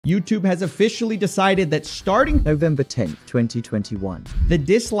YouTube has officially decided that starting November 10th, 2021, the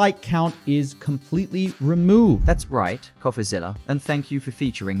dislike count is completely removed. That's right, Coffeezilla, and thank you for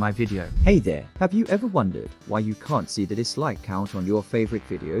featuring my video. Hey there, have you ever wondered why you can't see the dislike count on your favorite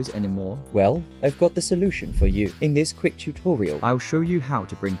videos anymore? Well, I've got the solution for you. In this quick tutorial, I'll show you how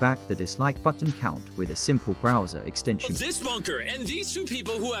to bring back the dislike button count with a simple browser extension. This bunker and these two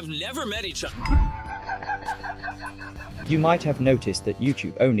people who have never met each other. You might have noticed that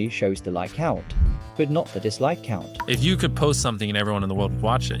YouTube only shows the like count, but not the dislike count. If you could post something and everyone in the world would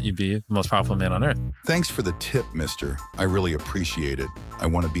watch it, you'd be the most powerful man on earth. Thanks for the tip, mister. I really appreciate it. I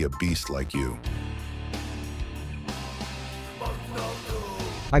want to be a beast like you.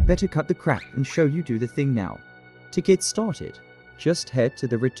 I better cut the crap and show you do the thing now. To get started, just head to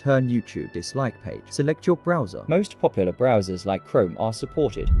the Return YouTube Dislike page. Select your browser. Most popular browsers like Chrome are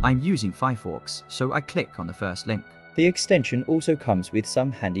supported. I'm using Firefox, so I click on the first link. The extension also comes with some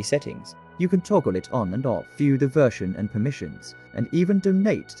handy settings. You can toggle it on and off, view the version and permissions, and even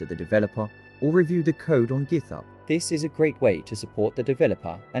donate to the developer or review the code on GitHub. This is a great way to support the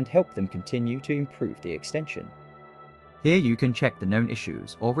developer and help them continue to improve the extension. Here you can check the known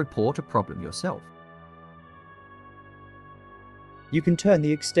issues or report a problem yourself. You can turn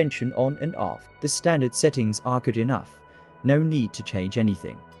the extension on and off. The standard settings are good enough. No need to change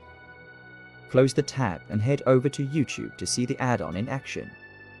anything. Close the tab and head over to YouTube to see the add-on in action.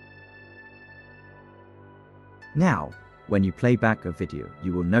 Now, when you play back a video,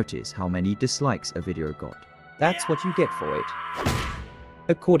 you will notice how many dislikes a video got. That's what you get for it.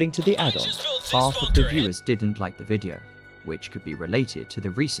 According to the add-on, half of the viewers didn't like the video, which could be related to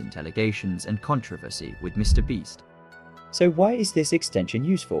the recent allegations and controversy with Mr. Beast. So why is this extension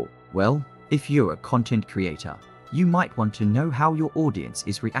useful? Well, if you're a content creator, you might want to know how your audience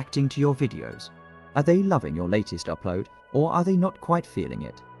is reacting to your videos. Are they loving your latest upload, or are they not quite feeling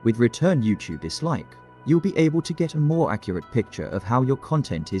it? With Return YouTube Dislike, you'll be able to get a more accurate picture of how your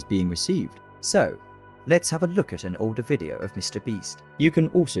content is being received. So, let's have a look at an older video of Mr. Beast. You can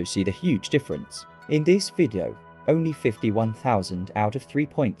also see the huge difference. In this video, only 51,000 out of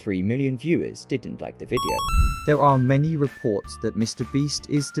 3.3 million viewers didn't like the video. There are many reports that Mr. Beast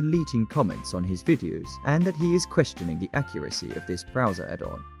is deleting comments on his videos and that he is questioning the accuracy of this browser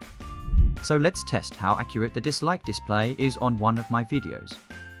add-on. So let's test how accurate the dislike display is on one of my videos.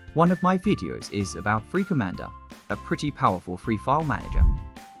 One of my videos is about Free Commander, a pretty powerful free file manager.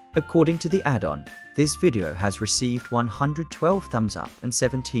 According to the add-on, this video has received 112 thumbs up and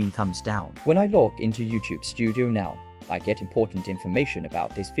 17 thumbs down. When I log into YouTube Studio now, I get important information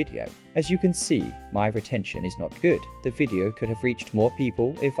about this video. As you can see, my retention is not good. The video could have reached more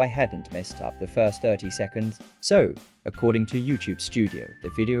people if I hadn't messed up the first 30 seconds. So, according to YouTube Studio, the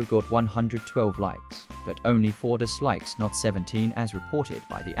video got 112 likes, but only 4 dislikes, not 17 as reported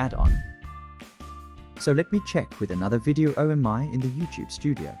by the add-on. So let me check with another video OMI in the YouTube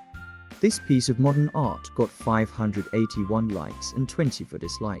Studio. This piece of modern art got 581 likes and 24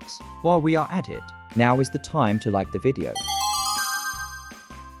 dislikes. While we are at it, now is the time to like the video.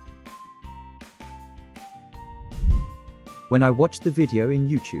 When I watch the video in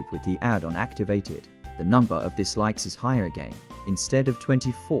YouTube with the add-on activated, the number of dislikes is higher again. Instead of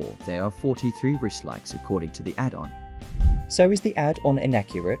 24, there are 43 dislikes according to the add-on. So is the add-on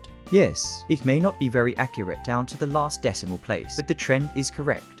inaccurate? Yes, it may not be very accurate down to the last decimal place, but the trend is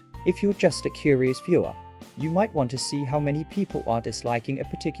correct. If you're just a curious viewer, you might want to see how many people are disliking a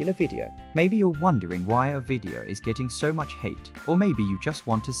particular video. Maybe you're wondering why a video is getting so much hate, or maybe you just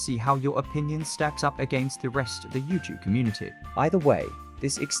want to see how your opinion stacks up against the rest of the YouTube community. Either way,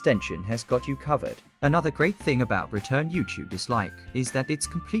 this extension has got you covered. Another great thing about Return YouTube Dislike is that it's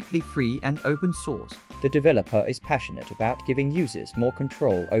completely free and open source. The developer is passionate about giving users more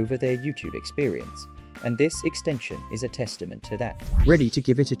control over their YouTube experience, and this extension is a testament to that. Ready to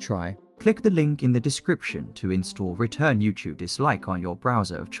give it a try? Click the link in the description to install Return YouTube Dislike on your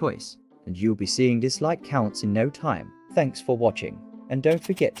browser of choice, and you'll be seeing dislike counts in no time. Thanks for watching, and don't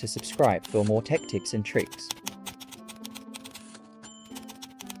forget to subscribe for more tech tips and tricks.